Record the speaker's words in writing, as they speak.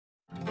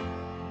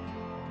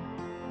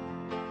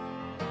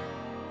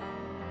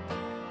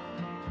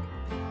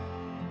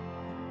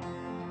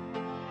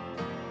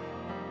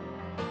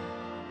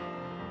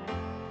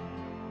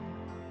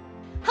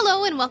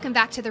Hello and welcome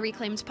back to the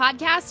Reclaimed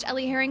Podcast.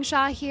 Ellie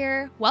Herringshaw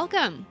here.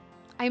 Welcome.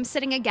 I am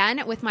sitting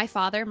again with my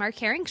father, Mark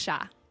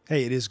Herringshaw.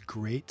 Hey, it is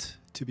great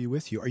to be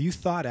with you. Are you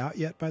thawed out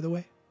yet, by the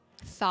way?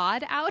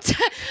 Thawed out?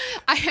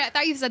 I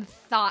thought you said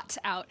thought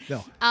out.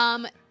 No.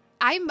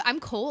 I'm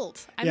cold.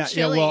 I'm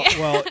chilly.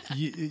 Well,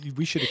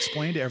 we should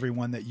explain to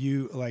everyone that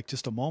you, like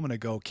just a moment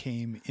ago,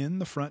 came in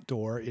the front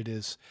door.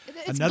 It's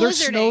another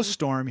blizzarding.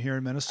 snowstorm here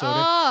in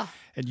Minnesota,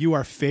 and you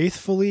are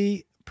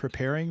faithfully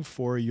preparing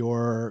for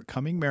your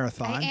coming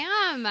marathon. I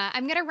am.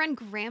 I'm going to run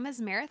Grandma's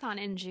Marathon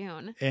in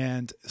June.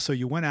 And so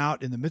you went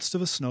out in the midst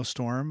of a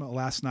snowstorm.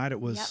 Last night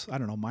it was, I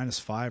don't know,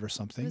 -5 or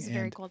something. It was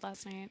very cold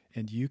last night.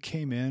 And you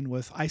came in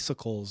with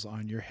icicles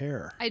on your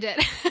hair. I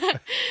did.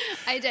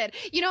 I did.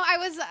 You know,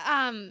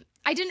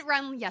 I didn't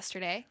run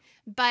yesterday,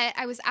 but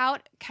I was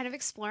out kind of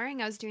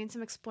exploring. I was doing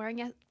some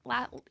exploring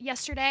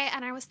yesterday,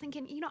 and I was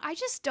thinking, you know, I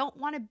don't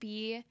want to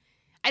be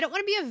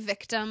a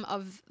victim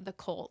of the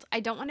cold.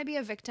 I don't want to be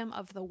a victim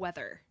of the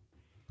weather.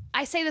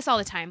 I say this all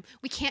the time.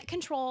 We can't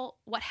control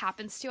what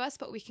happens to us,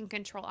 but we can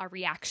control our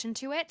reaction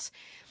to it.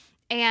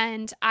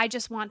 And I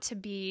just want to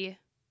be,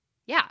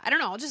 I don't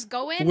know, I'll just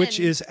go in. Which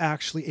is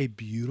actually a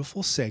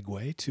beautiful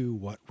segue to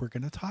what we're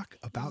going to talk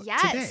about today.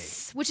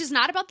 Yes, which is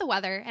not about the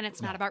weather, and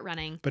it's not about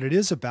running. But it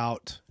is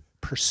about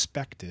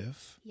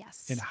perspective.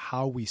 Yes. And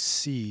how we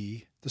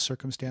see the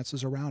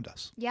circumstances around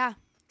us. Yeah.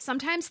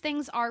 Sometimes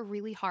things are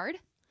really hard.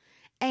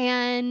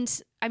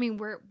 And I mean,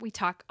 we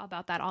talk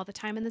about that all the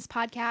time in this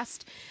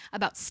podcast,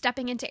 about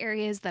stepping into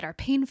areas that are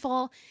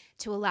painful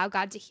to allow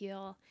God to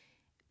heal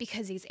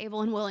because he's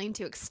able and willing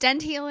to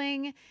extend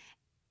healing.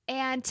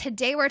 And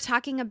today we're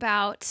talking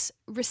about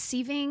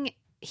receiving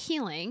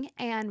healing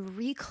and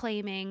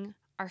reclaiming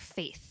our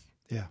faith.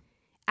 Yeah.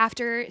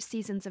 After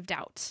seasons of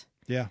doubt.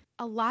 Yeah.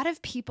 A lot of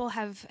people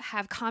have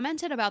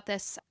commented about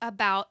this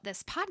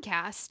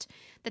podcast,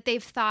 that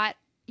they've thought,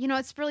 you know,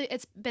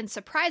 it's been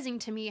surprising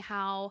to me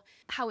how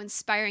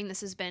inspiring this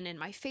has been in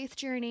my faith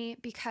journey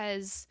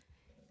because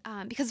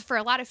for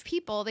a lot of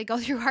people, they go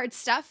through hard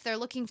stuff. They're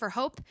looking for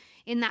hope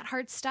in that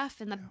hard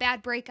stuff, in the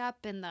bad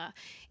breakup, in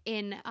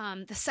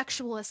the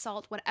sexual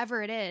assault,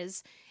 whatever it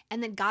is,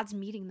 and then God's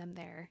meeting them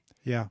there.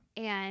 Yeah.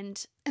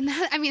 And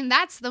that, I mean,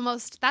 that's the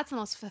most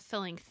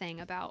fulfilling thing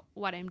about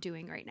what I'm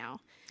doing right now.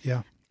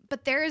 Yeah.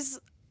 But there's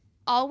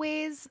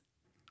always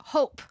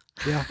hope.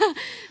 Yeah.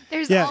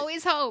 There's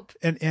always hope.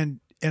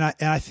 And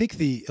I think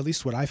at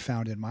least what I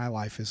found in my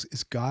life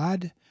is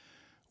God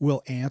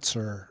will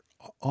answer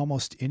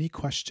almost any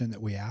question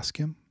that we ask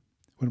him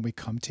when we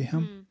come to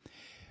him,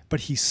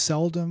 but he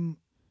seldom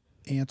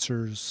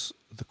answers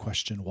the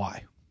question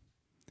why.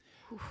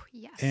 Ooh,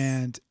 yes.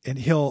 And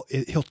he'll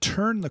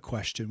turn the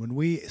question when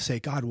we say,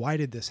 God, why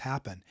did this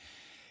happen?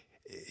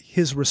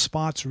 His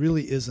response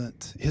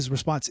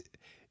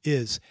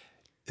is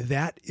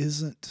that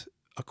isn't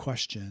a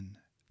question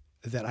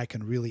that I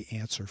can really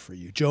answer for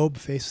you. Job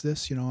faced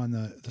this, you know, on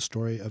the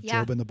story of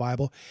Job in the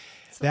Bible.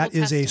 That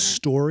is a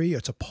story.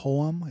 It's a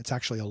poem. It's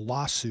actually a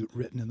lawsuit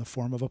written in the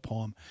form of a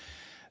poem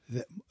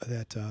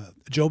that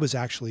Job is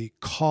actually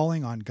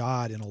calling on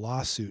God in a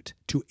lawsuit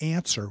to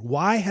answer,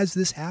 why has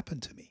this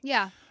happened to me?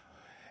 Yeah.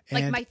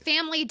 Like my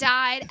family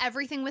died.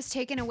 Everything was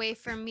taken away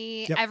from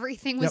me. Yep.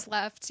 Everything was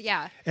left.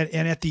 Yeah.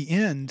 And at the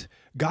end,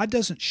 God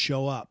doesn't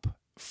show up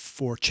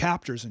for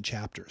chapters and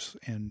chapters.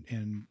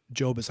 And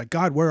Job is like,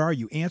 God, where are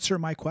you? Answer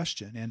my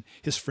question. And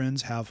his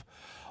friends have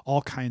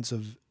all kinds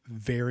of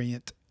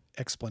variant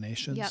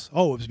explanations. Yep.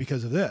 Oh, it was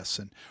because of this.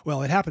 And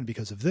well, it happened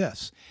because of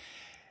this.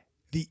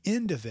 The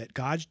end of it,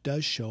 God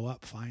does show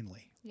up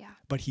finally. Yeah.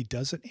 But he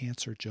doesn't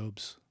answer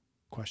Job's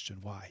question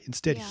why.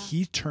 Instead,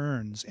 he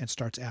turns and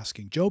starts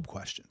asking Job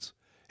questions.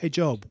 Hey,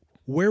 Job,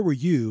 where were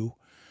you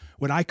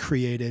when I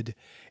created?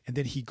 And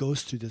then he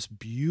goes through this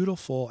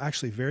beautiful,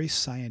 actually very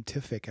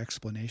scientific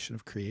explanation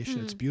of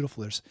creation. It's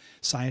beautiful. There's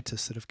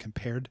scientists that have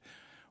compared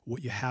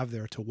what you have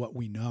there to what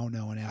we now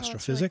know in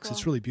astrophysics. Really cool.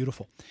 It's really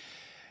beautiful.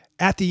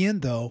 At the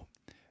end, though,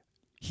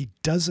 he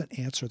doesn't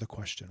answer the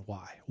question,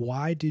 why?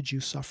 Why did you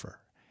suffer?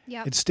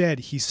 Yep. Instead,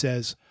 he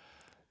says,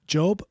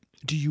 Job,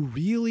 do you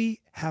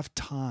really have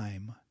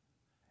time?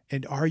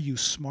 And are you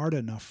smart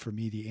enough for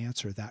me to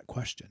answer that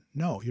question?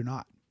 No, you're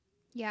not.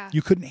 Yeah.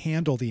 You couldn't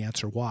handle the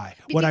answer why.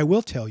 What I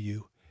will tell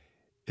you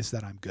is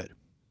that I'm good.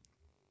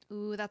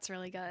 Ooh, that's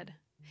really good.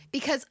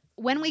 Because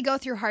when we go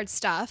through hard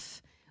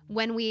stuff,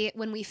 when we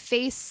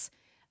face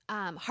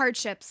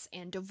hardships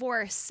and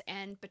divorce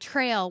and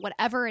betrayal,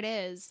 whatever it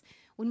is,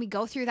 when we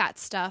go through that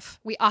stuff,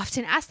 we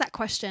often ask that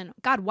question,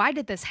 God, why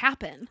did this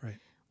happen? Right.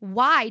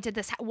 Why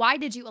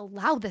did you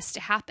allow this to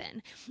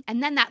happen?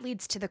 And then that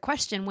leads to the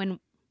question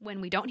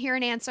when we don't hear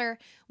an answer,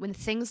 when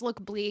things look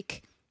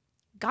bleak,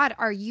 God,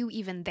 are you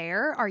even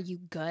there? Are you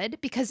good?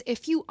 Because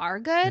if you are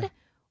good,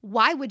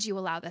 why would you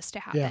allow this to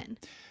happen?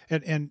 Yeah.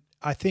 And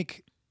I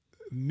think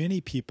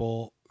many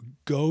people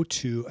go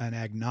to an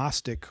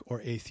agnostic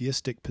or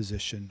atheistic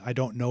position. I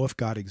don't know if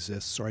God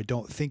exists, or I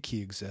don't think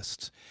he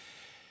exists,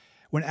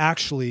 when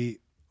actually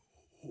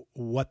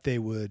what they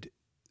would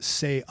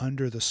say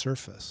under the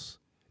surface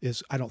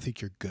is, I don't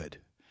think you're good.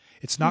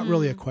 It's not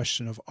really a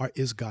question of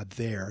is God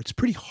there? It's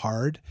pretty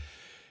hard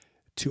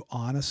to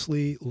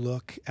honestly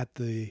look at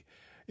the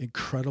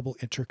incredible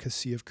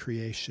intricacy of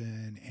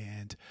creation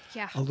and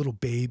a little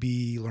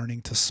baby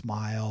learning to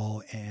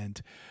smile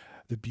and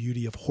the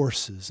beauty of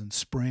horses and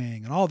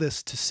spring and all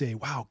this to say,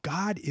 wow,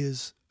 God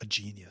is a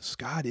genius.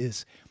 God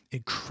is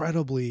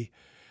incredibly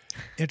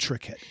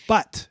intricate.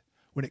 But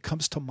when it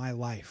comes to my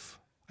life,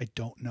 I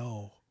don't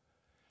know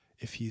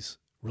if he's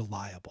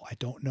reliable. I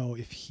don't know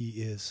if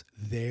he is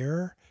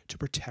there to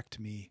protect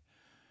me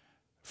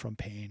from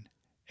pain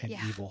and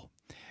evil.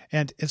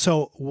 And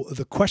so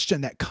the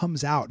question that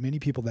comes out, many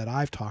people that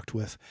I've talked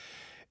with,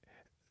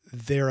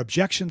 their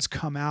objections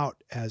come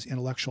out as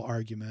intellectual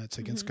arguments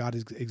against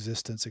God's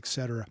existence,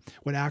 etc.,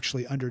 when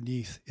actually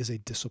underneath is a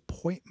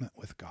disappointment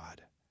with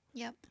God.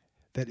 Yep.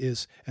 That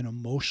is an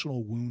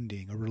emotional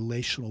wounding, a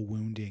relational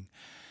wounding,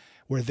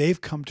 where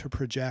they've come to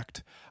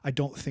project, I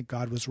don't think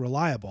God was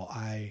reliable.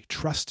 I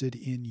trusted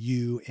in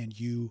you and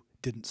you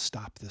didn't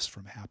stop this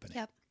from happening.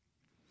 Yep.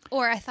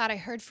 Or I thought I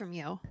heard from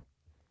you.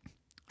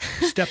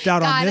 Stepped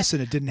out on this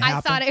and it didn't happen.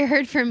 I thought I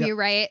heard from you,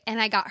 right?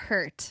 And I got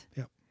hurt.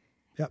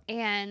 Yep.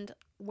 And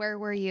where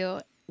were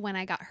you when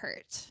I got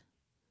hurt?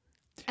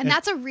 And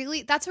that's a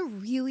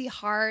really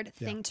hard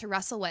thing to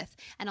wrestle with.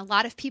 And a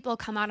lot of people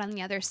come out on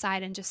the other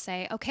side and just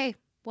say, okay,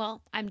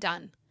 well, I'm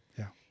done.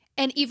 Yeah.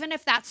 And even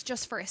if that's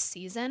just for a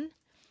season,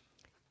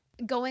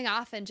 going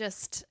off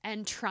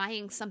and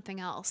trying something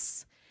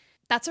else,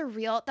 that's a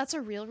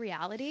real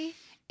reality.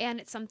 And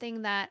it's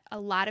something that a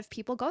lot of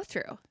people go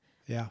through.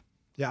 Yeah.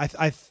 Yeah.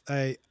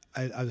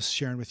 I was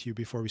sharing with you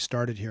before we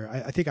started here.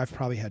 I think I've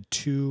probably had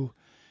two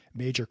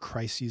major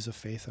crises of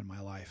faith in my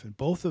life, and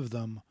both of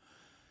them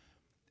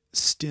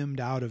stemmed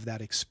out of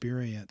that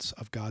experience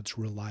of God's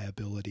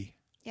reliability.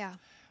 Yeah.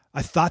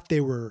 I thought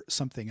they were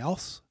something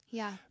else.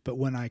 Yeah. But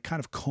when I kind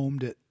of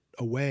combed it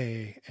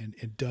away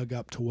and dug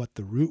up to what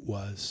the root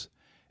was,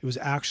 it was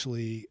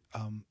actually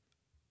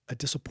a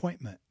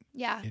disappointment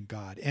in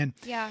God. And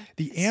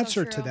the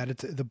answer to that,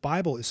 the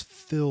Bible is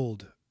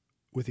filled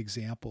with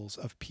examples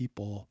of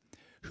people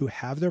who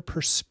have their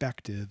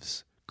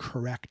perspectives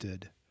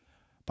corrected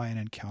by an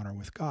encounter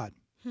with God.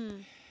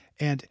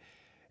 And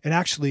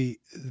actually,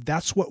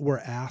 that's what we're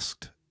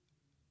asked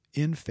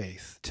in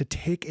faith, to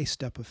take a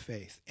step of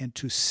faith and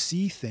to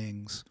see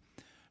things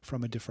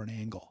from a different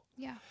angle.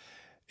 Yeah.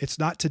 It's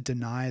not to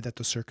deny that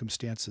the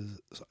circumstances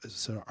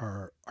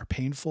are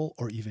painful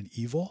or even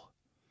evil.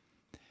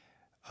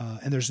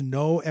 And there's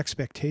no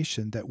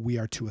expectation that we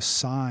are to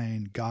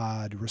assign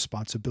God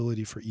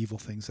responsibility for evil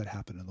things that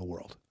happen in the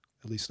world,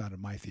 at least not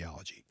in my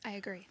theology. I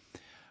agree.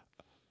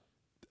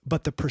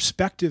 But the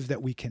perspective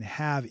that we can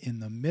have in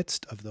the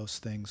midst of those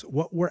things,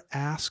 what we're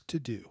asked to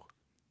do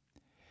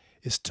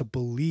is to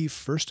believe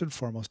first and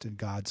foremost in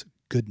God's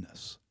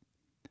goodness,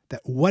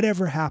 that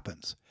whatever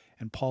happens,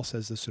 and Paul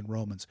says this in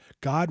Romans,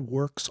 God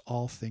works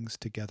all things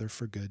together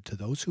for good to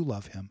those who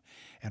love him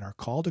and are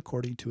called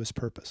according to his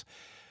purpose.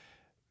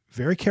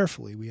 Very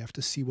carefully, we have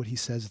to see what he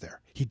says there.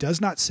 He does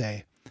not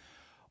say,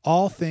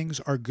 all things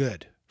are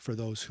good for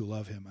those who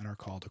love him and are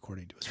called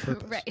according to his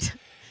purpose. Right.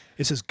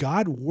 It says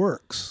God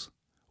works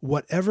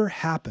whatever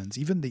happens,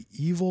 even the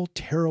evil,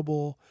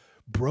 terrible,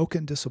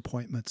 broken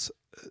disappointments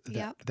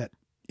that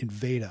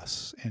invade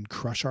us and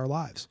crush our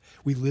lives.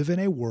 We live in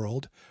a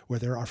world where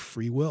there are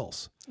free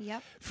wills.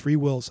 Yep. Free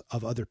wills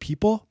of other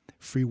people,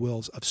 free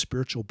wills of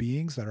spiritual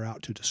beings that are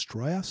out to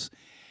destroy us.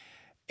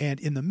 And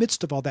in the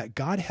midst of all that,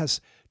 God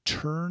has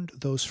turned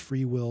those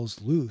free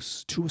wills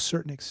loose to a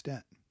certain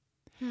extent.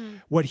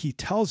 What he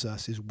tells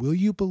us is, will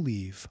you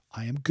believe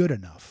I am good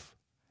enough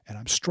and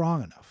I'm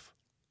strong enough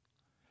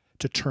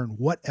to turn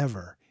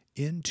whatever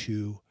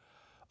into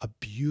a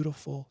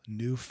beautiful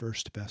new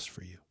first best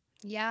for you?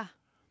 Yeah,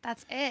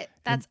 that's it.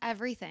 That's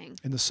everything.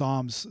 In the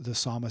Psalms, the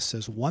psalmist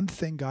says, one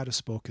thing God has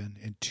spoken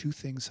and two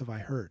things have I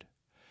heard.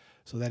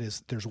 So that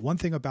is, there's one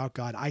thing about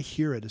God. I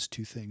hear it as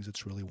two things.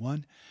 It's really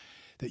one,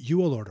 that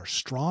you, O Lord, are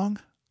strong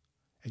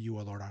and you,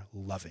 O Lord, are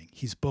loving.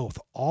 He's both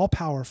all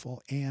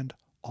powerful and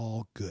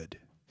all good.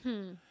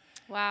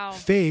 Wow.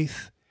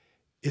 Faith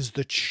is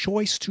the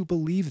choice to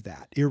believe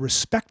that,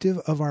 irrespective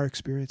of our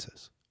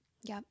experiences.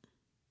 Yep.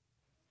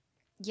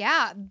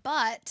 Yeah,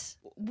 but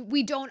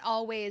we don't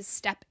always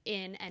step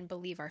in and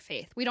believe our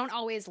faith. We don't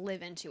always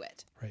live into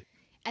it. Right.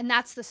 And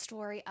that's the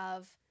story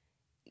of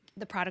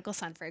the prodigal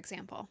son, for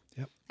example.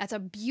 Yep. That's a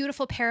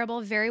beautiful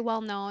parable, very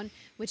well known,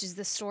 which is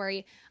the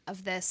story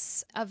of the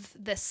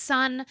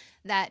son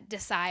that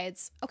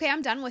decides, okay,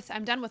 I'm done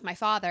with my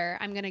father.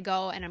 I'm going to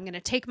go and I'm going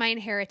to take my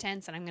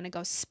inheritance and I'm going to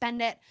go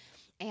spend it,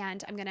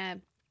 and I'm going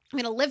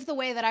to live the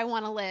way that I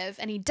want to live.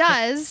 And he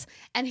does,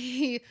 and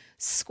he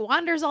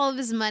squanders all of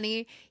his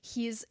money.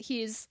 He's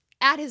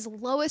at his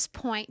lowest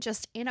point,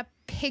 just in a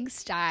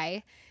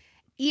pigsty,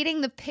 eating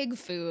the pig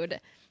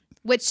food,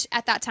 which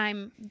at that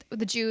time,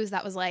 the Jews,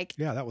 that was like,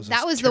 that was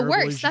the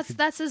worst.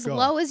 That's as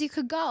low as you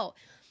could go.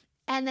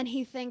 And then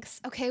he thinks,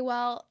 okay,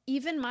 well,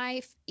 even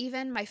my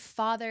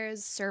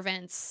father's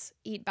servants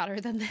eat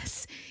better than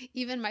this.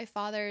 Even my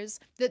father's,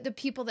 the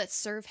people that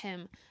serve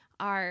him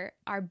are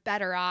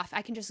better off.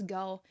 I can just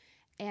go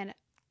and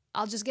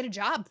I'll just get a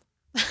job.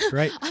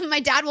 Right. My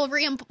dad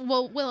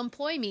will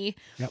employ me.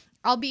 Yep.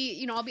 I'll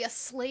be a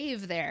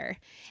slave there.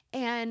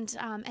 And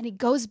he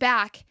goes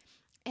back,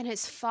 and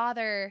his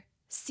father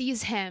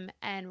sees him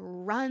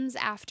and runs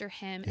after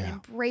him and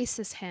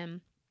embraces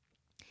him.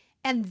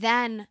 And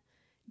then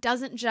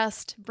doesn't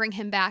just bring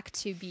him back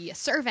to be a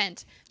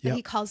servant, but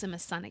he calls him a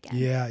son again.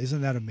 Yeah,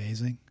 isn't that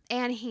amazing?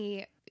 And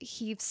he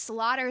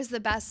slaughters the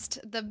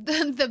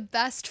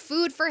best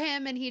food for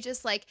him, and he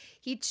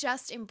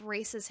just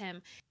embraces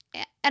him.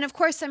 And of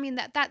course, I mean,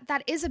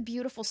 that is a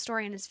beautiful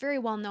story, and it's very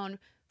well known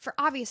for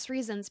obvious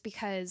reasons,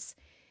 because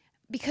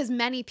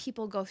many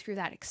people go through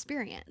that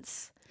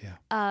experience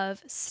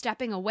of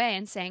stepping away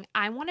and saying,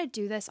 I want to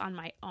do this on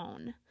my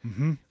own.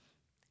 Mm-hmm.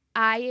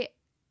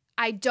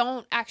 I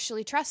don't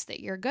actually trust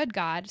that you're good,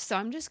 God, so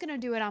I'm just going to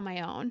do it on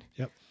my own.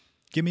 Yep.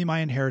 Give me my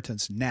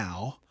inheritance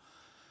now.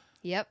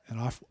 Yep. And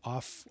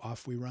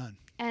off we run.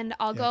 And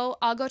I'll go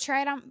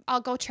try it on.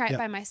 I'll go try it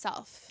by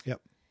myself. Yep.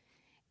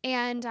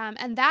 And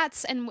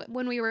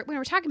when we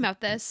were talking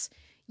about this,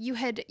 you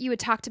had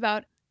talked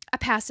about a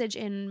passage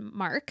in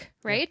Mark,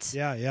 right?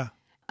 Yeah.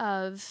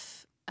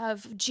 Of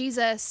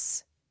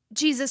Jesus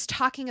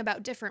talking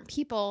about different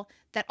people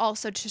that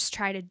also just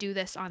try to do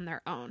this on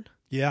their own.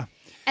 Yeah.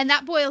 And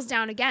that boils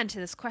down again to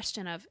this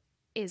question of,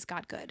 is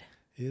God good?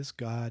 Is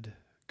God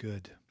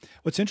good?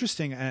 What's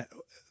interesting,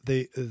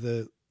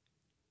 the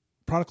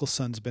prodigal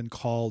son's been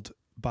called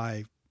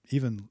by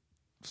even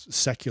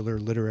secular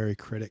literary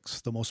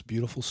critics the most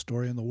beautiful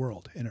story in the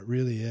world, and it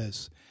really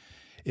is.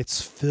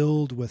 It's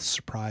filled with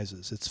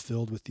surprises. It's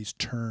filled with these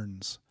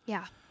turns.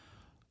 Yeah.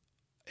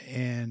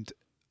 And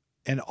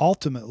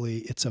ultimately,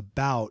 it's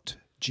about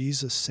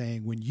Jesus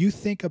saying, when you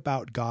think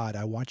about God,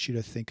 I want you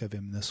to think of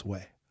him this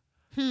way.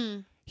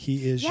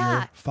 He is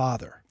your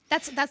Father.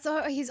 That's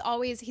he's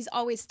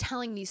always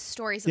telling these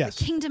stories of yes.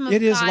 the kingdom of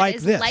it is God like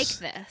is this. like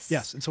this.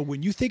 Yes. And so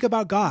when you think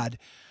about God,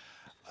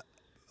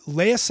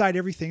 lay aside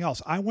everything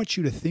else. I want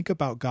you to think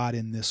about God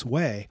in this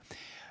way.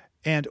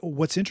 And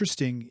what's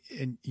interesting,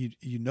 and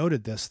you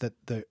noted this, that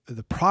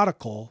the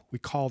prodigal, we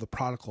call the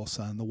prodigal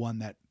son, the one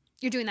that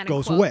you're doing that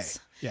goes in quotes.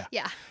 away.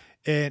 Yeah.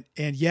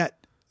 And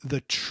yet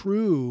the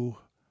true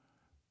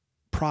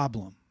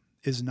problem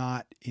is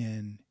not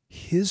in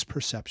his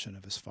perception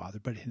of his father,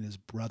 but in his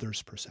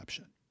brother's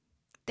perception.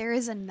 There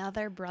is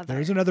another brother.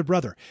 There is another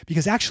brother.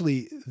 Because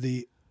actually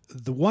the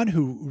one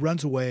who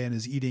runs away and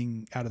is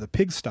eating out of the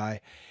pigsty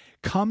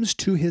comes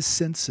to his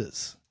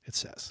senses, it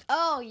says.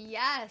 Oh,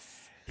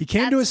 yes. He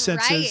came to his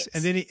senses,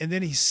 right. and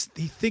then he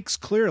thinks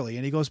clearly,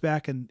 and he goes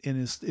back in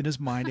his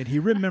mind, and he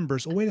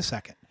remembers, oh, wait a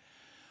second.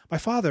 My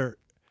father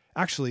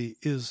actually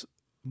is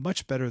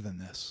much better than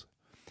this.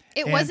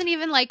 It wasn't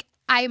even like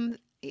I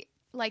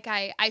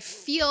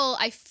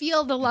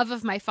feel the love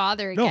of my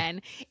father again.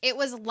 No. It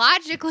was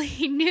logically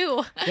he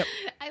knew. Yep.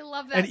 I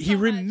love that. And he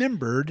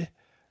remembered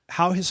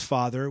how his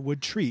father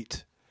would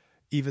treat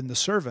even the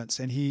servants.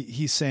 And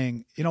he's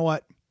saying, you know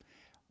what?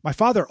 My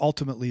father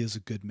ultimately is a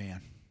good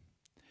man.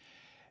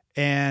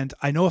 And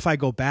I know if I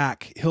go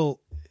back,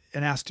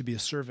 and ask to be a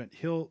servant,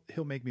 he'll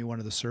make me one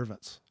of the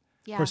servants.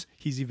 Yeah. Of course,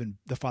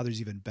 the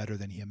father's even better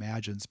than he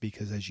imagines,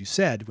 because as you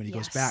said, when he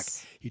goes back,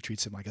 he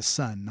treats him like a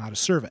son, not a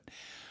servant.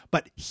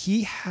 But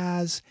he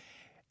has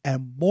a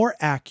more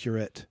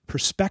accurate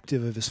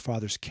perspective of his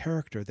father's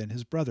character than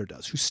his brother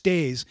does, who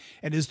stays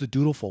and is the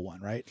dutiful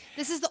one, right?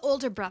 This is the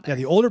older brother. Yeah,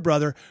 the older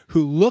brother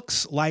who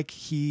looks like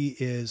he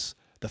is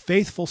the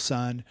faithful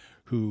son,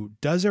 who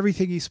does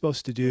everything he's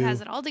supposed to do. He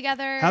has it all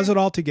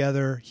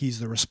together. He's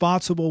the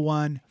responsible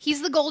one.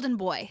 He's the golden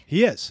boy.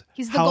 He is.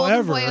 He's the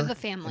golden boy of the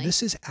family.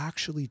 This is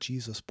actually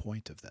Jesus'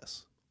 point of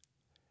this,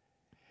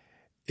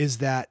 is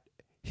that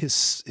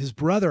his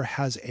brother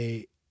has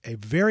a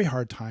very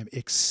hard time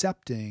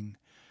accepting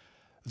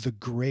the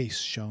grace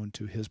shown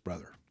to his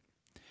brother.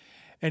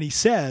 And he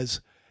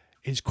says,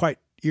 he's quite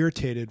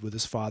irritated with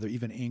his father,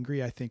 even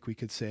angry, I think we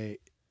could say.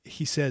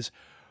 He says,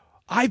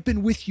 I've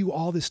been with you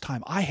all this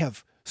time. I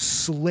have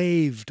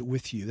slaved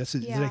with you. That's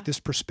like this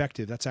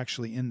perspective. That's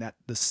actually in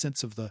the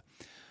sense of the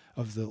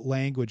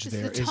language. Just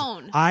there. The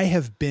tone. I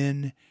have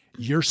been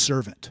your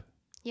servant.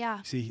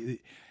 Yeah. See,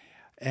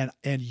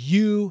 and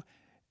you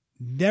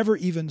never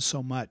even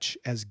so much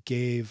as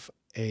gave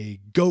a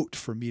goat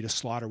for me to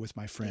slaughter with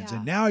my friends. Yeah.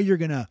 And now you're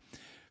going to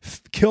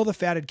kill the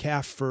fatted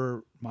calf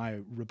for my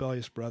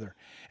rebellious brother.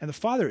 And the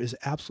father is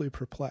absolutely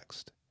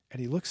perplexed. And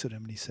he looks at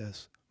him and he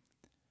says,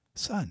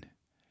 son,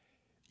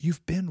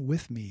 you've been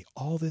with me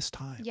all this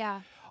time. Yeah.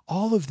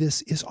 All of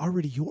this is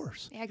already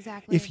yours. Yeah,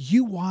 exactly. If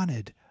you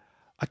wanted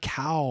a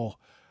cow,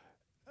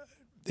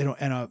 and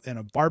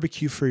a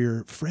barbecue for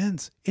your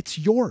friends, it's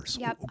yours.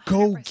 Yep,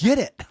 go get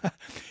it.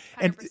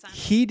 And 100%.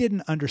 He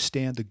didn't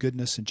understand the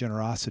goodness and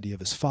generosity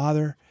of his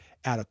father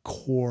at a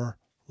core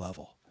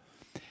level.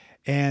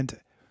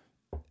 And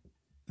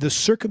the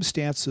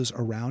circumstances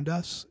around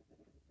us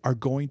are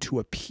going to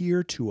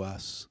appear to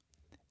us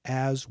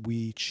as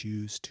we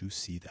choose to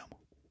see them,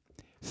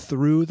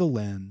 through the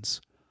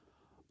lens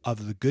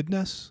of the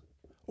goodness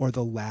or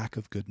the lack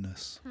of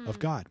goodness of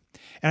God.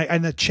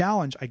 And the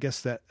challenge, I guess,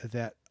 that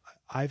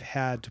I've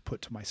had to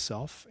put to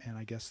myself, and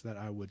I guess that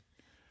I would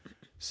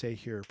say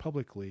here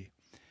publicly,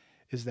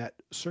 is that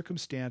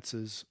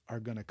circumstances are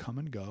going to come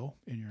and go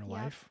in your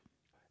life.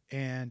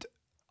 And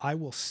I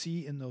will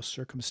see in those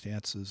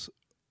circumstances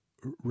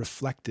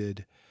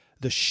reflected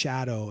the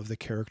shadow of the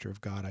character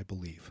of God, I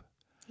believe.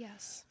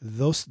 Yes.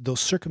 Those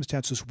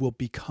circumstances will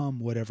become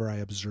whatever I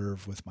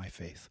observe with my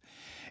faith.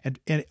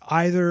 And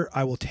either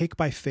I will take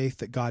by faith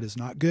that God is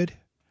not good,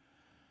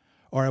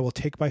 or I will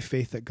take by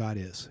faith that God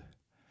is.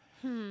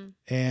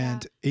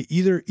 And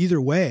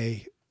either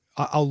way,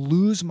 I'll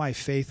lose my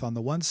faith on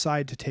the one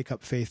side to take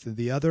up faith in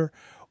the other,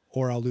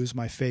 or I'll lose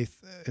my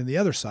faith in the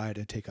other side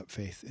and take up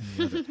faith in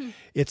the other.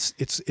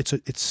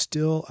 It's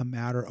still a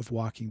matter of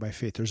walking by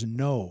faith. There's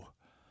no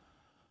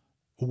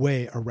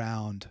way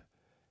around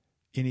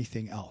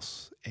anything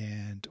else.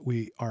 And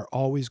we are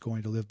always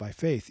going to live by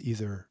faith,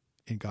 either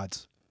in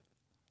God's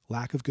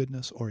lack of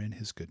goodness or in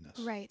his goodness.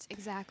 Right,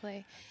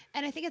 exactly.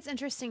 And I think it's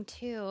interesting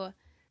too,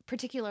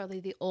 particularly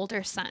the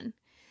older son,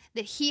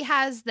 that he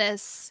has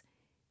this,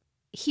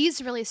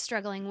 he's really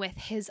struggling with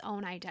his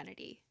own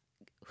identity.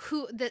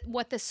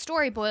 What the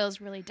story boils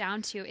really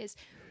down to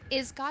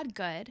is God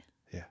good?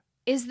 Yeah.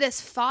 Is this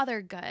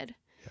father good?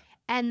 Yeah.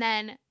 And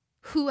then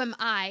who am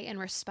I in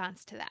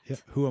response to that? Yeah.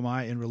 Who am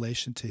I in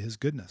relation to his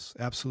goodness?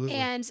 Absolutely.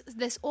 And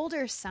this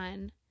older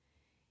son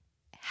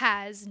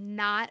has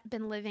not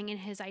been living in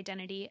his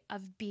identity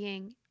of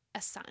being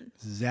a son.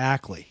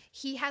 Exactly.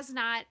 He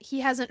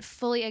hasn't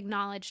fully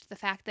acknowledged the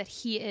fact that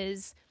he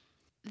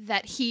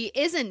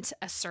isn't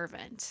a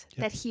servant,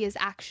 that he is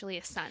actually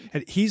a son.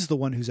 And he's the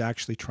one who's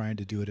actually trying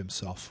to do it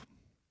himself.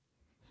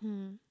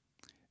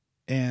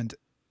 And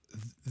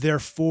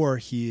therefore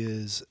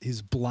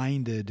he's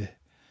blinded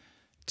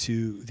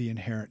to the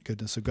inherent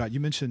goodness of God. You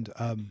mentioned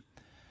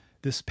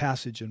this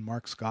passage in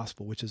Mark's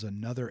gospel, which is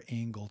another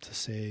angle to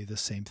say the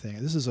same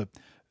thing. This is a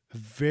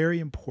very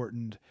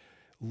important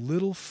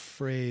little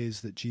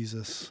phrase that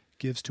Jesus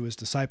gives to his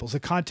disciples. The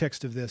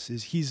context of this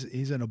is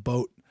he's in a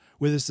boat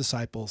with his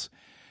disciples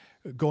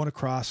going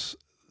across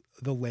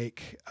the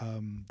lake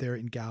there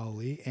in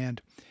Galilee.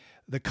 And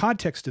the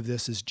context of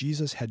this is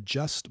Jesus had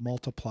just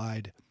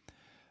multiplied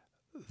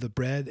the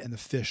bread and the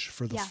fish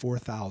for the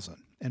 4,000.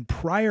 And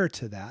prior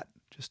to that,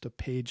 just a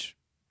page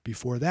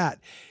before that,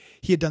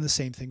 he had done the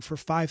same thing for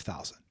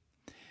 5,000.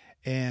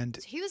 And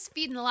so he was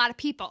feeding a lot of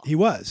people. He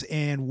was.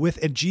 And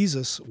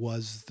Jesus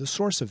was the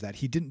source of that.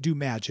 He didn't do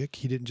magic.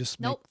 He didn't just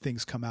make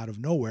things come out of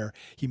nowhere.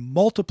 He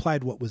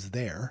multiplied what was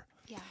there.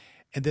 Yeah.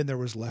 And then there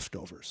was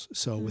leftovers.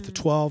 So with the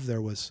 12,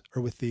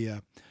 with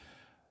the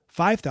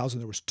 5,000,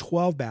 there was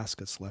 12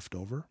 baskets left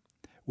over,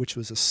 which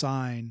was a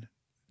sign.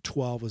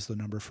 12 was the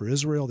number for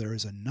Israel. There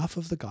is enough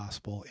of the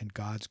gospel and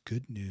God's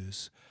good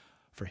news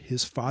for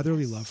his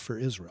fatherly love for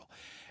Israel.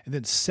 And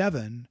then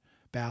 7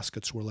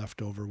 baskets were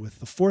left over with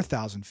the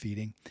 4,000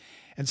 feeding,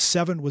 and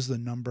 7 was the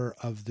number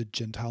of the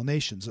Gentile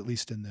nations, at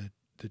least in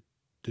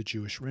the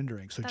Jewish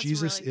rendering. So that's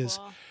Jesus really is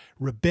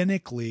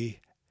rabbinically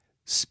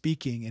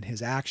speaking in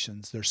his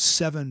actions. There's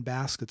 7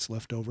 baskets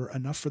left over,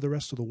 enough for the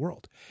rest of the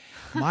world.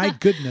 My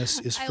goodness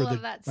is for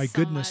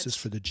is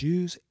for the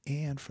Jews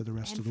and for the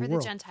rest of the world.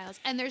 And for the Gentiles.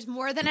 And there's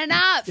more than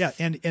enough. Yeah,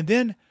 and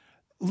then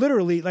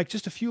literally, like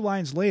just a few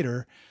lines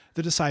later,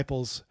 the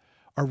disciples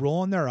are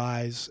rolling their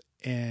eyes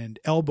and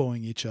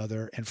elbowing each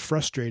other and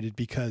frustrated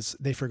because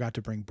they forgot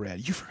to bring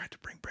bread. You forgot to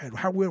bring bread.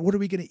 What are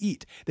we going to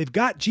eat? They've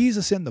got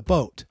Jesus in the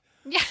boat.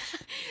 Yeah,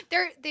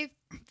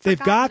 they've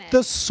got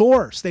the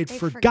source. They'd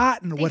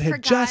forgotten what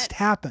had just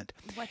happened.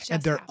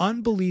 And their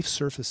unbelief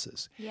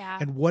surfaces. Yeah.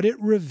 And what it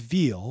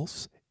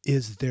reveals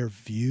is their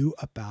view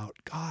about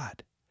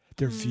God,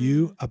 their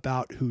view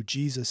about who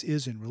Jesus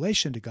is in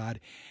relation to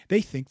God.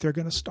 They think they're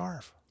going to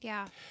starve.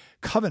 Yeah.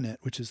 Covenant,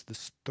 which is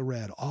this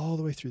thread all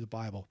the way through the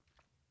Bible,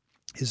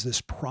 is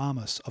this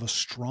promise of a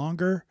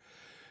stronger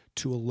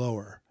to a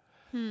lower,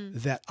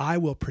 that I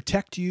will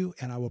protect you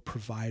and I will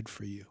provide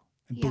for you.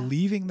 And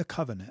believing the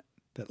covenant,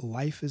 that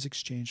life is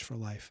exchanged for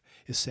life,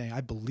 is saying,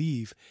 I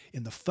believe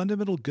in the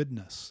fundamental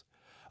goodness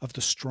of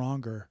the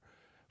stronger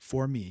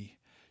for me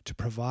to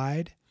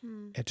provide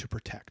and to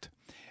protect.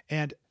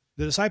 And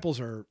the disciples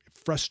are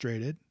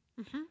frustrated.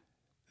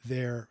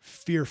 They're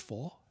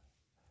fearful.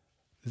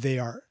 They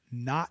are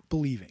not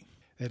believing.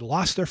 They'd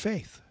lost their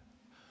faith.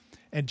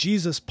 And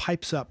Jesus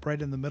pipes up right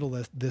in the middle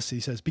of this. He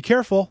says, be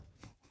careful.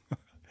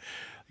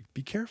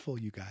 Be careful,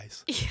 you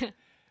guys. Yeah.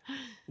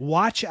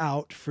 Watch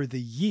out for the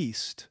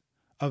yeast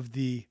of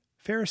the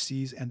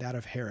Pharisees and that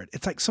of Herod.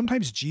 It's like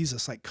sometimes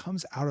Jesus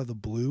comes out of the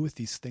blue with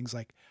these things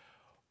like,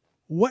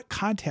 what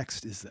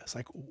context is this?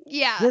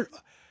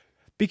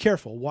 Be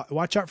careful.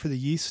 Watch out for the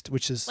yeast,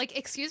 which is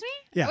excuse me?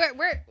 Yeah.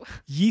 Where?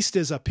 Yeast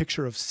is a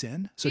picture of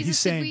sin. So Jesus, he's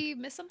saying, did we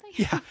miss something?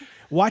 Yeah.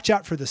 Watch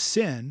out for the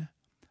sin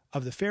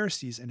of the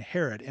Pharisees and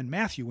Herod. And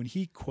Matthew, when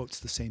he quotes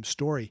the same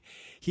story,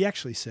 he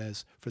actually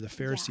says for the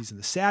Pharisees and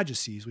the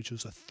Sadducees, which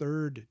was a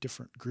third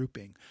different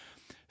grouping.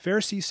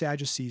 Pharisees,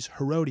 Sadducees,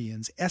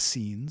 Herodians,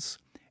 Essenes,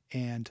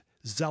 and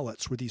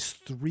zealots were these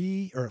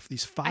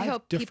five I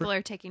hope different. people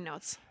are taking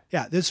notes.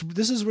 Yeah, this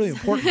is really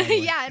important. By the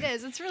way. Yeah, it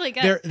is. It's really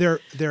good.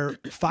 They're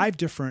five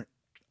different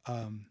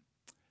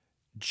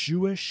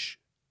Jewish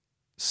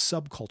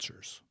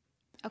subcultures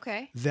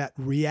Okay. that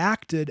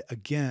reacted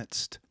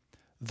against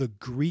the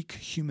Greek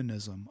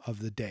humanism of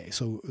the day.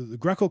 So the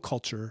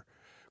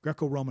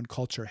Greco-Roman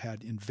culture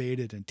had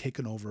invaded and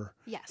taken over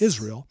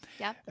Israel.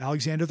 Yep.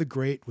 Alexander the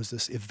Great was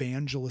this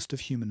evangelist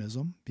of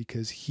humanism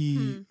because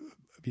he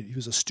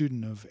was a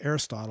student of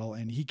Aristotle,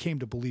 and he came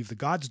to believe the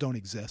gods don't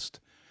exist.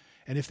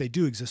 And if they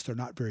do exist, they're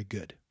not very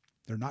good.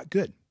 They're not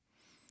good.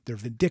 They're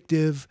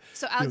vindictive.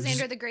 So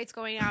Alexander the Great's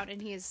going out,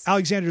 and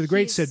Alexander the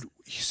Great said,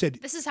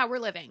 "This is how we're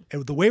living.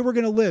 The way we're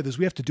going to live is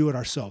we have to do it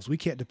ourselves. We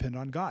can't depend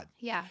on God."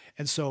 Yeah.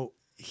 And so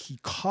he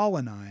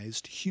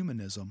colonized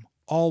humanism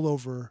all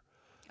over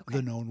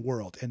the known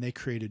world, and they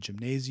created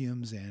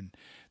gymnasiums and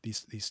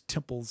these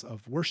temples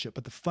of worship.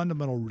 But the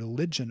fundamental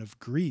religion of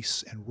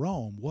Greece and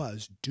Rome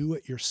was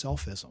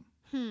do-it-yourselfism.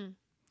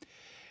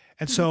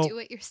 And so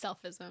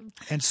do-it-yourselfism.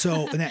 And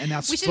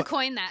that's we should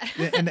coin that.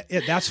 And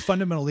that's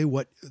fundamentally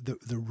what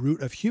the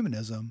root of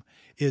humanism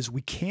is.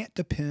 We can't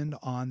depend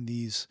on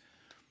these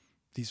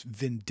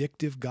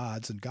vindictive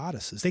gods and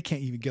goddesses. They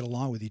can't even get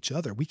along with each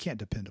other. We can't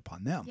depend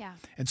upon them. Yeah.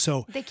 And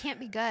so they can't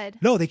be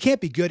good. No, they can't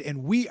be good.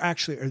 And we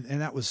actually, and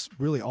that was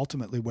really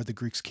ultimately what the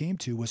Greeks came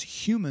to, was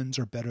humans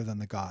are better than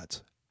the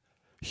gods.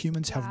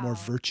 Humans have more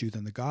virtue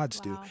than the gods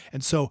do.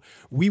 And so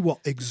we will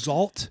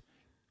exalt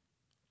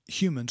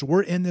humans.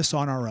 We're in this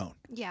on our own.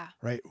 Yeah.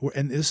 Right.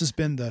 And this has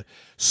been the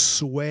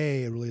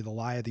sway, really the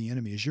lie of the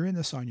enemy, is you're in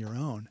this on your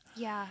own.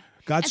 Yeah.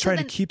 God's trying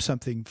to keep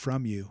something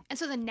from you. And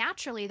so then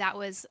naturally that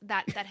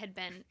had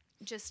been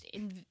just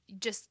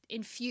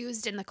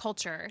infused in the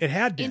culture. It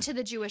had been. Into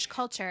the Jewish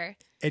culture.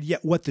 And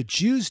yet what the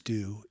Jews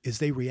do is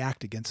they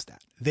react against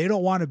that. They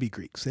don't want to be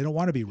Greeks. They don't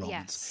want to be Romans.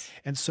 Yes.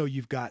 And so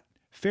you've got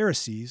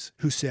Pharisees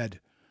who said,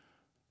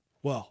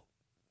 well,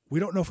 we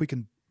don't know if we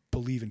can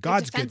believe in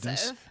God's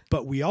goodness,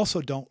 but we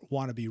also don't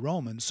want to be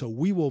Romans, so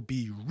we will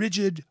be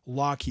rigid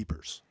law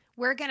keepers.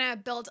 We're going to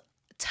build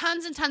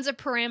tons and tons of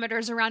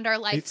parameters around our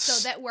life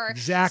so that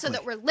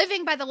we're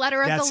living by the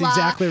letter of the law. That's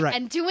exactly right.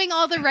 And doing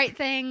all the right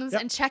things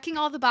and checking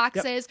all the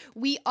boxes. Yep.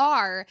 We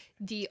are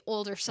the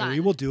older son. We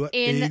will do it.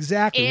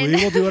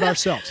 We will do it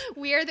ourselves.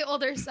 We are the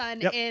older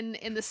son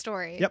in the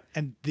story. Yep.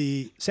 And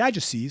the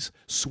Sadducees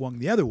swung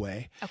the other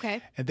way.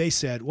 Okay. And they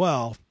said,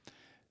 well,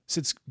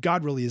 since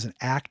God really isn't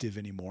active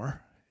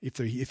anymore, if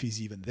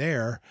he's even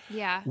there,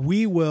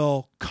 we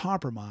will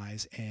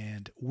compromise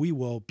and we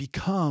will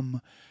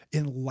become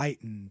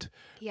enlightened,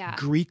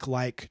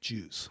 Greek-like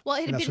Jews. Well,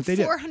 it had been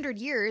 400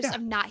 years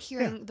of not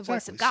hearing the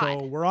voice of God.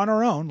 So we're on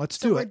our own. Let's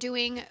do it. We're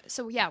doing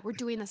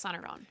this on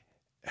our own.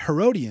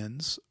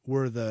 Herodians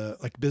were the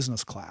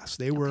business class.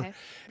 They were,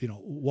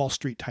 Wall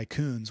Street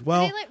tycoons.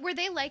 Well, were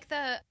they like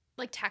the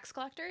tax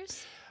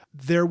collectors?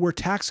 There were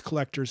tax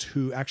collectors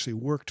who actually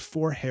worked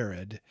for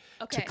Herod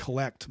to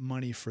collect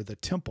money for the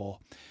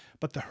temple.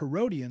 But the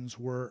Herodians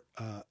were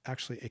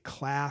actually a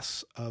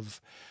class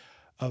of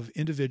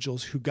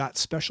individuals who got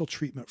special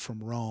treatment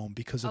from Rome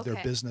because of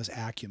their business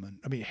acumen.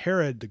 I mean,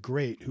 Herod the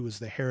Great, who was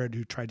the Herod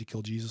who tried to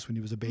kill Jesus when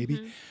he was a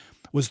baby,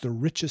 was the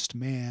richest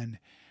man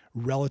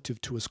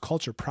relative to his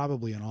culture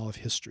probably in all of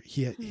history.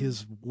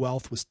 His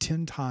wealth was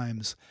 10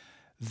 times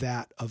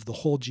that of the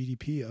whole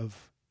GDP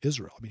of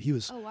Israel. I mean, he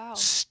was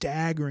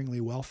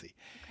staggeringly wealthy.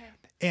 Okay.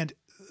 And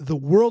the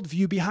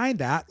worldview behind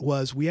that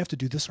was we have to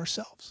do this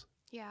ourselves.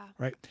 Yeah.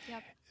 Right?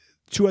 Yep.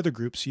 Two other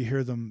groups, you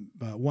hear them,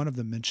 one of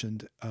them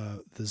mentioned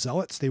the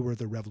Zealots. They were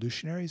the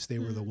revolutionaries. They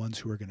were the ones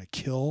who were going to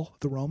kill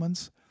the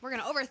Romans. We're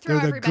going to overthrow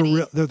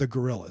everybody. They're the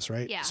guerrillas,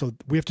 right? Yeah. So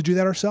we have to do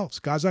that ourselves.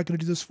 God's not going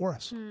to do this for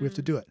us. We have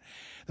to do it.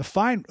 The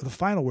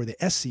final were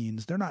the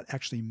Essenes. They're not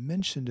actually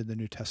mentioned in the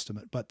New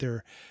Testament, but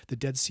the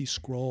Dead Sea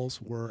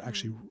Scrolls were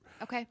actually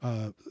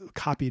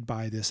copied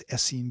by this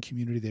Essene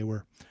community. They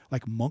were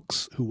like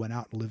monks who went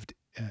out and lived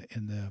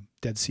in the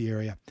Dead Sea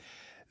area.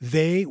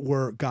 They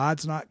were,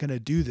 God's not going to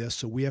do this,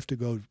 so we have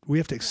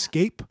to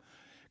escape.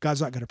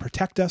 God's not going to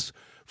protect us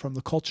from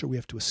the culture. We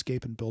have to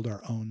escape and build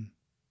our own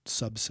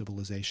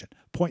sub-civilization.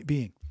 Point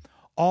being,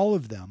 all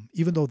of them,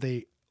 even though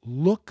they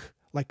look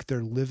like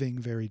they're living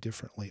very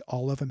differently,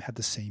 all of them had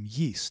the same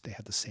yeast. They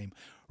had the same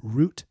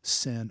root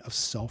sin of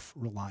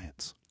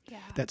self-reliance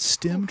that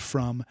stemmed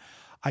from,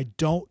 I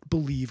don't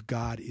believe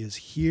God is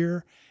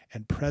here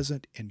and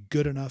present and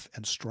good enough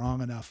and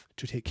strong enough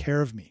to take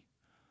care of me.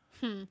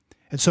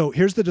 And so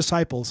here's the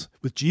disciples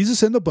with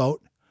Jesus in the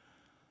boat,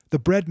 the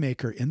bread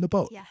maker in the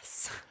boat.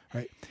 Yes.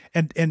 Right.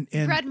 And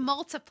bread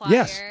multiplier.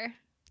 Yes.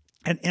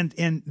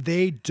 And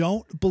they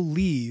don't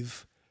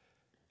believe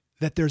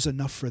that there's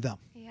enough for them.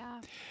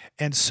 Yeah.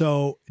 And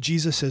so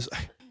Jesus says,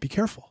 be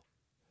careful.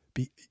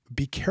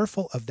 Be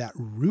careful of that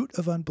root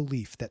of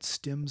unbelief that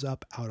stems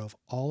up out of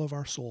all of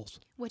our souls.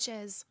 Which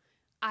is,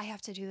 I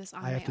have to do this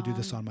on my own. I have to do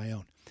this on my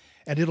own.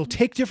 And it'll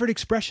take different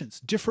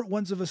expressions. Different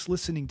ones of us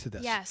listening to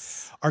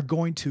this are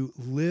going to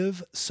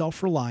live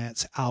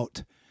self-reliance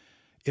out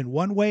in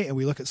one way and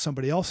we look at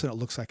somebody else and it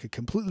looks like a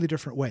completely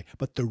different way.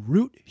 But the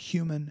root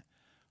human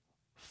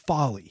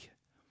folly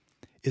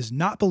is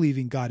not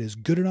believing God is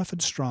good enough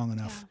and strong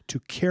enough to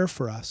care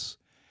for us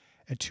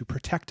and to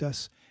protect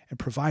us and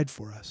provide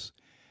for us.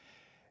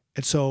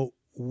 And so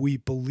we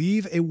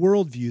believe a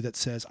worldview that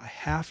says, I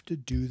have to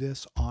do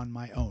this on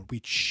my own. We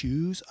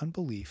choose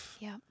unbelief.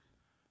 Yeah.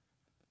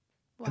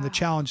 Wow. And the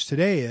challenge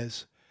today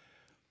is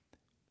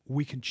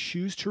we can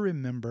choose to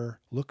remember,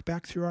 look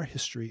back through our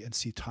history and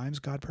see times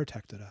God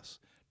protected us,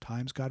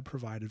 times God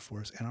provided for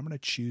us. And I'm going to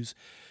choose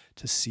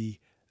to see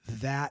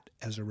that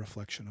as a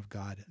reflection of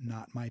God,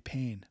 not my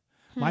pain.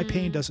 My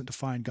pain doesn't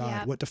define God.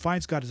 Yep. What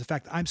defines God is the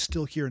fact that I'm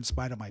still here in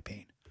spite of my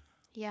pain.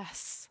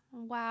 Yes.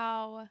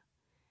 Wow.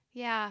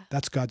 Yeah.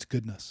 That's God's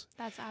goodness.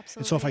 That's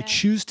absolutely And so if I it.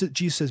 choose to,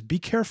 Jesus says, be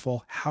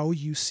careful how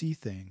you see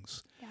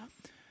things. Yeah.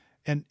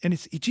 And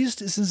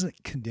Jesus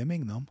isn't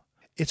condemning them.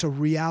 It's a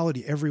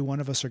reality. Every one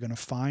of us are going to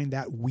find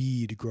that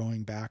weed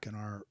growing back in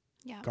our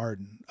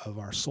garden of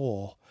our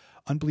soul.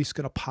 Unbelief's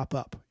going to pop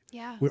up.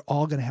 Yeah. We're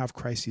all going to have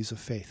crises of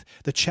faith.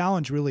 The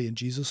challenge really in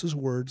Jesus'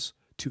 words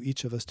to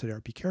each of us today are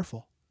be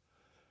careful.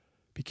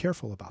 Be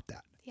careful about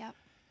that. Yep.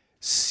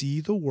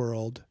 See the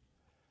world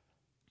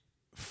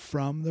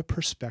from the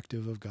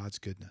perspective of God's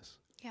goodness.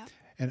 Yeah.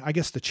 And I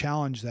guess the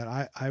challenge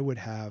that I would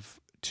have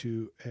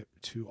to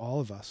all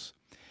of us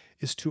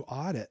is to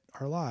audit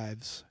our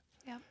lives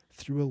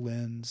through a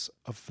lens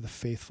of the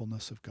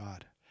faithfulness of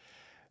God.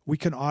 We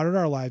can audit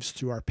our lives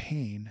through our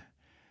pain,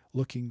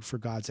 looking for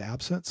God's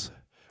absence,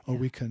 or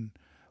we can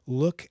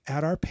look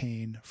at our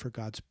pain for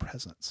God's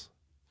presence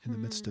in the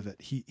midst of it.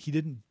 He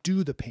didn't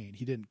do the pain.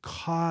 He didn't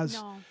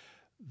cause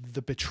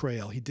the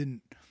betrayal. He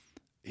didn't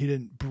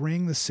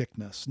bring the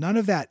sickness. None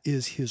of that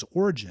is his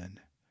origin,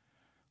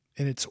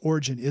 and its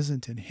origin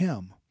isn't in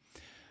him.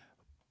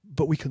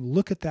 But we can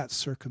look at that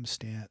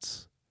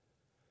circumstance,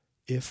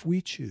 if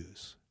we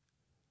choose,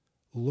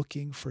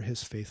 looking for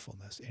his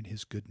faithfulness and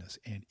his goodness,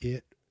 and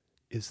it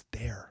is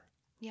there.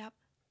 Yep.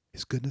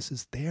 His goodness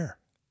is there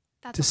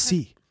to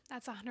see.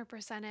 That's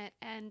 100% it.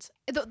 And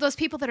those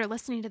people that are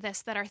listening to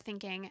this that are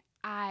thinking,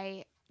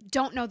 I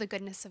don't know the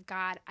goodness of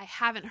God. I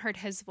haven't heard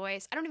his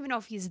voice. I don't even know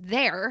if he's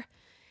there.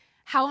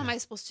 How am I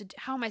supposed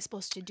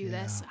to do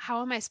this?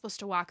 How am I supposed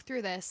to walk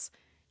through this?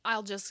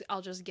 I'll just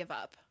give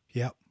up.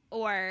 Yep.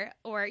 Or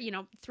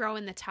throw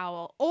in the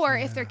towel. Or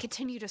if they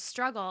continue to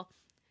struggle,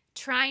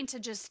 trying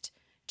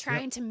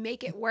to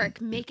make it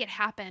work, make it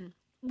happen.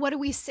 What do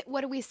we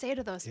say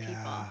to those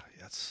people?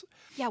 Yes.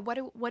 Yeah, what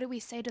do we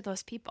say to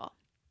those people?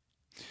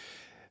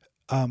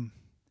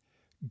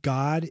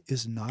 God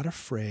is not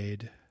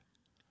afraid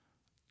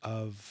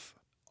of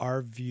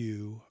our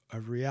view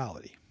of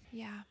reality.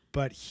 Yeah.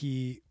 But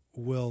he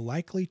will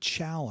likely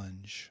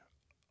challenge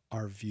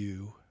our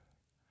view,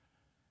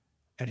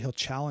 and he'll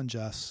challenge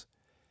us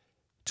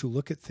to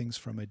look at things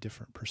from a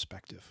different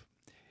perspective.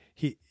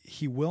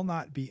 He will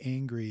not be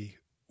angry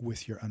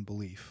with your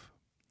unbelief,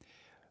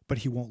 but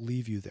he won't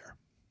leave you there.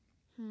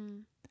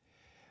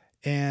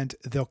 And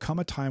there'll come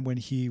a time when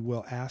he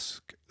will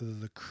ask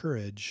the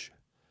courage,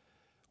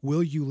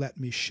 will you let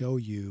me show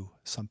you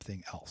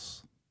something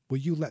else? Will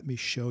you let me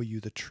show you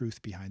the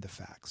truth behind the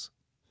facts?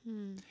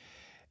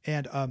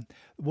 And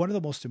one of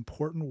the most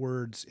important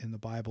words in the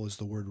Bible is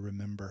the word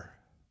remember.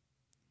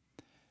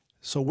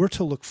 So we're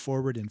to look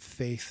forward in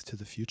faith to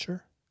the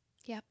future.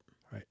 Yep.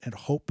 Right, and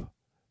hope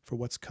for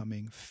what's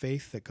coming,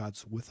 faith that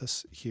God's with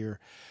us here,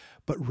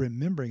 but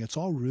remembering, it's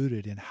all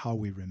rooted in how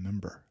we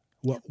remember.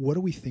 What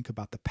do we think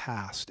about the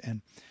past?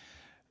 And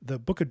the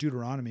book of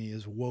Deuteronomy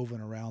is woven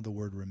around the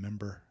word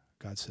remember.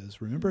 God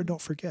says, remember and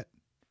don't forget.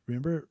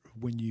 Remember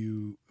when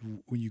you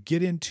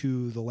get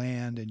into the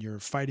land and you're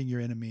fighting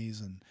your enemies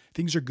and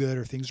things are good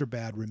or things are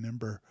bad,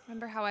 remember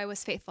how I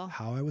was faithful.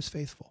 How I was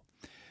faithful.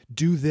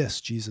 Do this,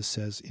 Jesus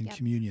says in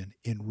communion,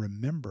 in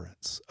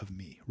remembrance of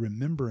me.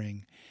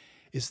 Remembering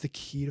is the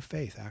key to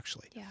faith,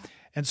 actually. Yeah.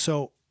 And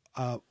so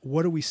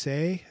what do we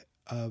say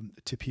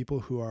to people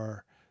who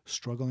are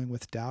struggling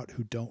with doubt,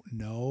 who don't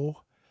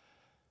know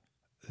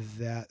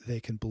that they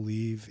can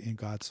believe in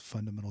God's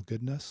fundamental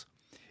goodness,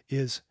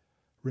 is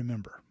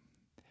remember.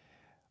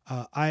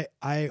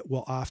 I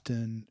will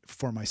often,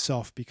 for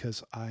myself,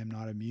 because I'm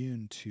not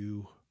immune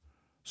to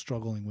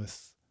struggling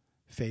with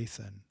faith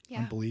and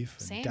unbelief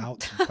and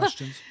doubt and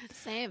questions.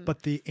 Same.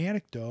 But the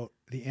antidote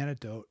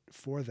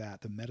for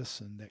that, the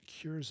medicine that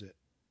cures it,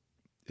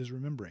 is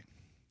remembering,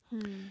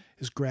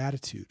 is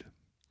gratitude.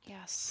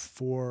 Yes.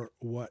 For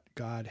what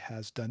God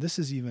has done. This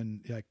is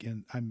even like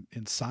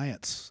in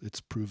science,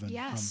 it's proven.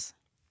 Yes.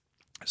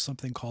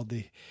 Something called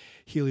the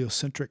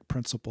heliocentric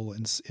principle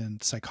in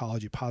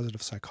psychology,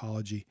 positive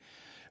psychology,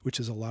 which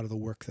is a lot of the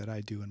work that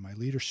I do in my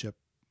leadership,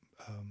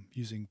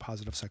 using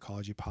positive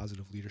psychology,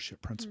 positive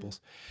leadership principles.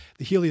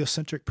 The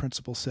heliocentric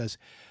principle says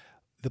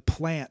the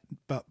plant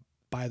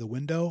by the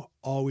window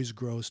always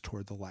grows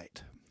toward the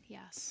light.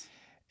 Yes.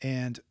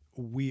 And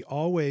we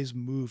always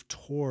move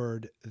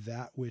toward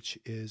that which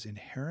is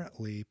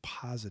inherently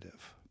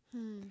positive.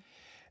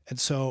 And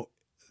so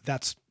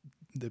that's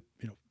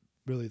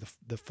really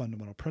the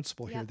fundamental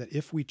principle here, Yep. that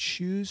if we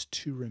choose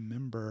to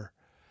remember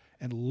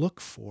and look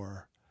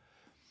for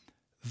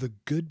the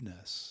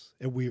goodness,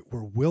 and we're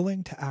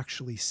willing to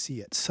actually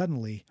see it,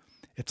 suddenly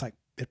it's like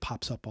it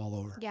pops up all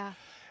over. Yeah.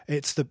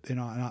 It's I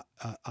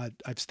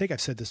think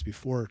I've said this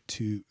before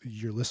to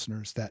your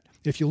listeners, that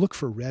if you look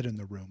for red in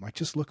the room, like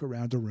just look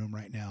around the room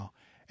right now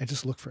and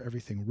just look for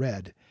everything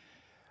red.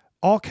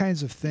 All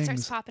kinds of It starts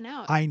things popping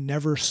out. I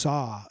never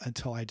saw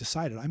until I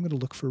decided I'm going to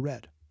look for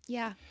red.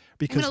 Yeah.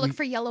 Because I'm going to look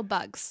for yellow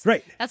bugs.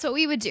 Right. That's what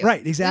we would do.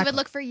 Right, exactly. We would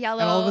look for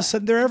yellow And all of a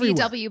sudden they're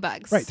everywhere. VW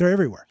bugs. Right, they're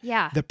everywhere.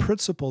 Yeah. The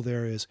principle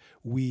there is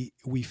we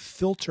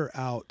filter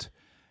out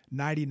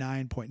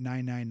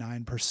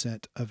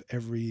 99.999% of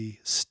every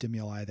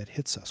stimuli that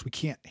hits us. We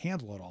can't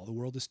handle it all. The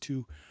world is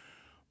too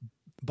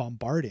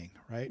bombarding,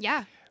 right?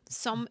 Yeah.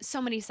 So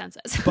many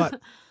senses.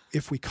 But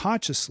if we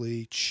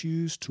consciously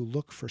choose to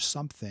look for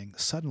something,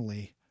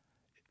 suddenly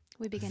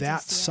we begin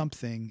that to see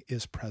something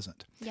is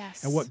present. it.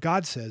 Yes. And what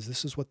God says,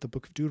 this is what the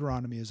book of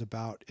Deuteronomy is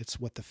about.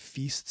 It's what the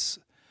feasts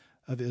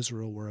of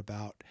Israel were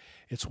about.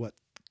 It's what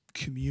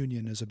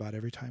communion is about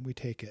every time we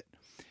take it,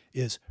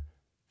 is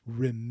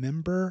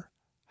remember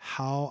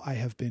how I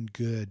have been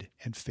good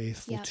and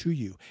faithful Yep. to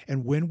you.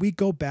 And when we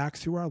go back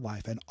through our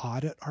life and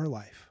audit our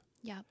life,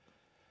 Yep.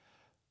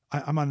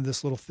 I'm on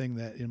this little thing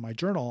that in my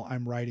journal,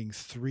 I'm writing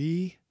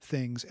 3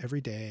 things every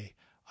day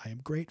I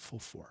am grateful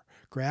for.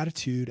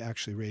 Gratitude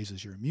actually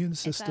raises your immune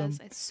system. It does.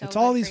 It's so it's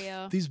all good for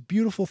you. these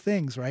beautiful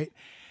things, right?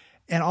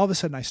 And all of a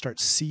sudden I start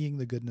seeing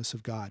the goodness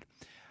of God.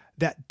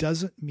 That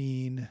doesn't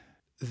mean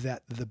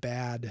that the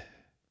bad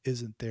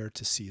isn't there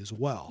to see as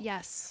well.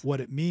 Yes. What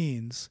it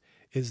means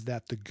is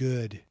that the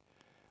good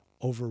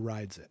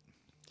overrides it.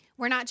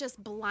 We're not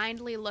just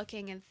blindly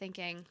looking and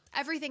thinking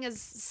everything is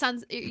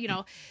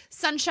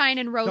sunshine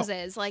and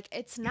roses. Like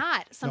it's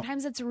not.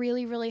 Sometimes it's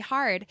really, really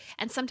hard.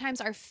 And sometimes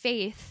our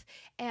faith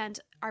and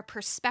our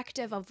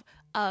perspective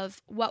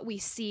of what we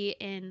see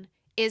in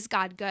is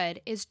God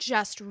good is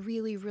just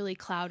really, really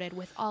clouded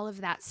with all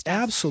of that stuff.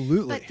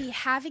 Absolutely. But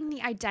having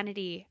the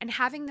identity and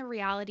having the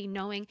reality,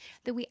 knowing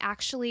that we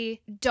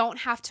actually don't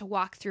have to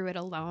walk through it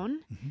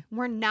alone. Mm-hmm.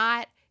 We're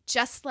not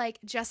just like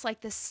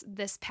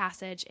this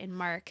passage in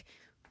Mark.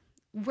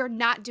 We're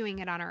not doing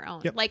it on our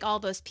own. Yep. Like all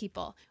those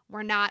people.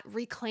 We're not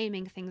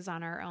reclaiming things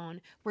on our own.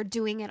 We're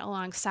doing it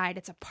alongside.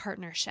 It's a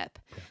partnership.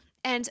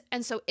 Yeah.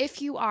 And so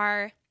if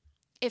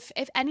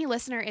any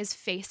listener is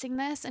facing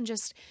this and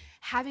just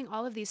having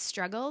all of these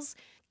struggles,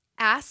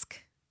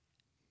 ask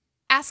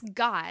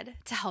God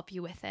to help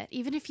you with it.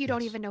 Even if you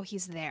don't even know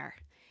he's there.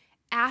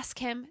 Ask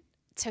him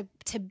to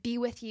be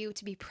with you,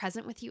 to be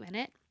present with you in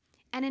it,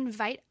 and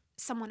invite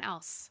someone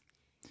else.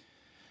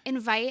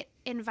 Invite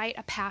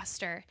a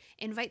pastor,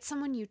 invite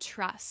someone you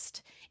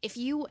trust. If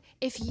you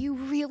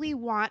really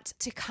want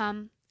to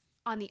come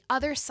on the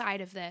other side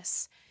of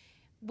this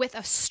with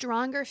a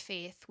stronger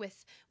faith,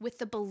 with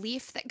the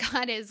belief that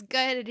God is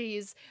good,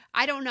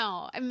 I don't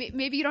know. I mean,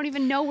 maybe you don't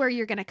even know where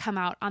you're going to come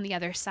out on the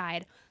other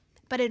side,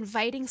 but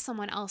inviting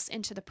someone else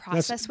into the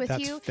process with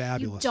you,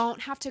 fabulous. You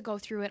don't have to go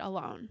through it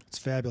alone. It's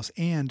fabulous.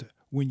 And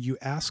when you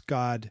ask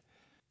God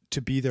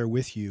to be there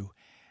with you,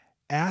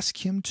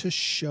 ask him to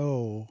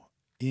show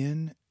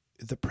in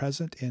the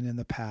present and in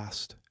the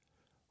past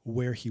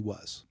where he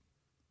was.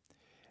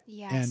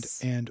 Yes.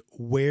 And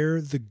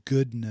where the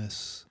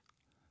goodness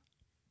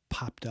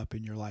popped up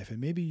in your life.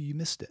 And maybe you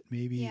missed it.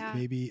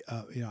 Maybe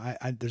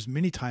there's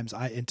many times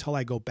until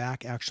I go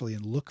back actually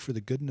and look for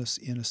the goodness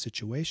in a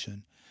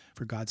situation,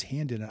 for God's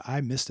hand in it,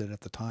 I missed it at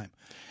the time.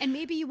 And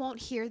maybe you won't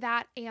hear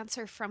that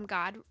answer from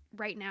God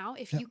right now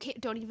if you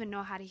don't even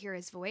know how to hear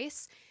his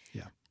voice.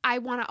 Yeah. I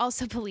want to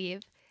also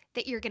believe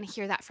that you're going to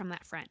hear that from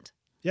that friend.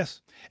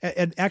 Yes.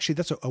 And actually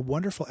that's a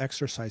wonderful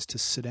exercise, to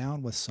sit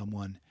down with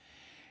someone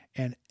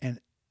and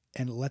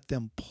let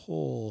them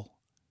pull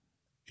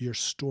your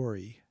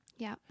story.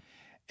 Yeah.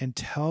 And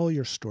tell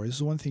your story. This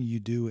is one thing you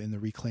do in the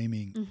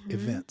reclaiming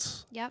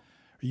events. Yep.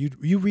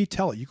 You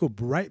retell it. You go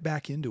right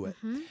back into it.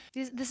 Mm-hmm.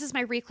 This is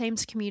my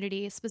reclaimed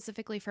community,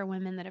 specifically for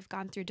women that have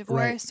gone through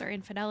divorce or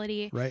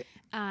infidelity. Right.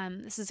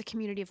 This is a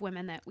community of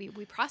women that we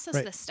process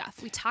this stuff.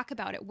 We talk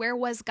about it. Where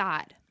was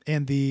God?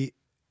 And the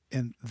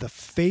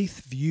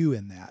faith view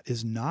in that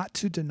is not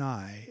to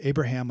deny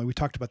Abraham. We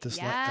talked about this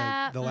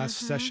the last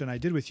session I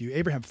did with you.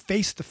 Abraham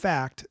faced the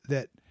fact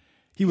that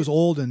he was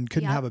old and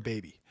couldn't have a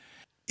baby.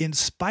 In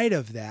spite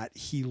of that,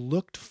 he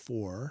looked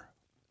for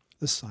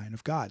the sign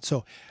of God.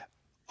 So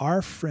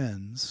our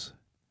friends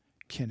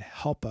can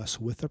help us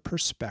with a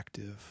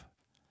perspective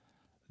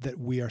that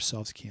we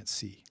ourselves can't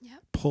see. Yep.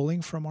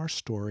 Pulling from our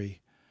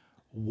story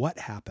what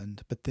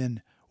happened, but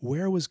then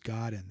where was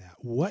God in that?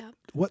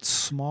 What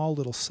small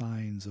little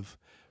signs of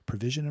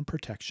provision and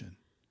protection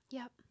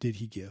did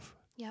he give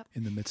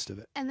in the midst of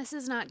it? And this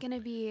isn't going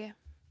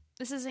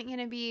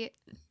to be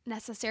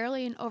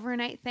necessarily an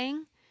overnight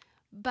thing,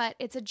 but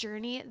it's a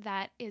journey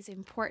that is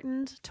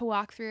important to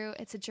walk through.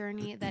 It's a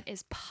journey that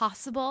is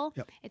possible.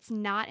 Yep. It's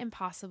not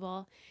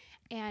impossible.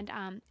 And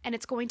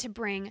it's going to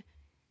bring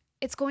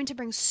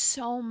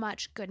so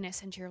much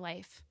goodness into your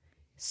life,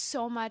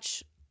 so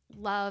much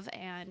love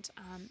and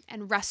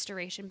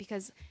restoration,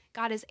 because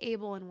God is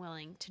able and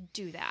willing to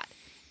do that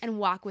and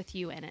walk with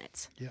you in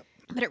it. Yep.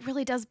 But it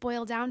really does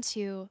boil down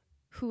to,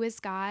 who is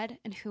God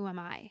and who am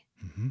I?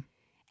 Mm-hmm.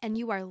 And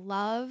you are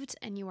loved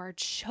and you are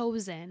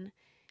chosen.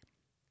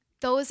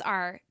 Those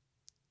are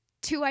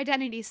two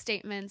identity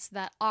statements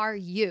that are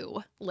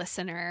you,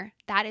 listener.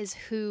 That is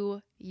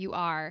who you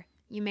are.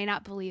 You may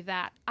not believe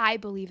that. I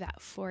believe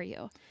that for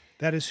you.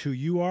 That is who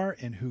you are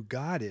and who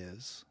God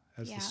is.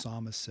 As the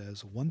psalmist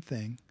says, one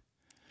thing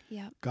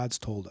God's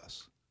told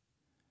us,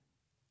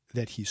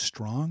 that he's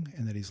strong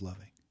and that he's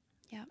loving.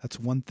 Yeah. That's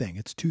one thing.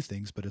 It's two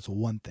things, but it's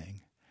one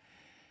thing.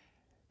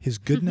 His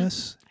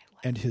goodness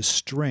and his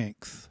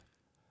strength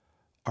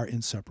are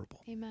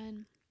inseparable.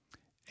 Amen.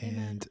 And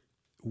Amen.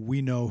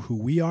 we know who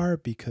we are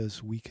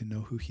because we can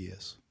know who he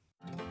is.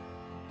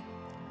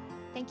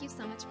 Thank you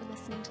so much for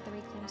listening to the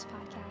Reclaimed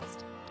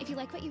podcast. If you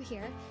like what you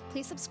hear,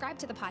 please subscribe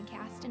to the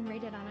podcast and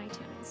rate it on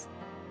iTunes.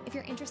 If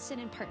you're interested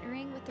in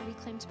partnering with the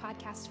Reclaimed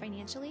podcast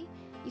financially,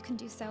 you can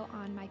do so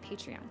on my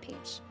Patreon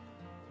page.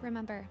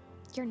 Remember,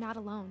 you're not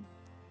alone.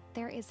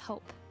 There is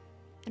hope,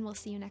 and we'll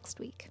see you next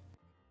week.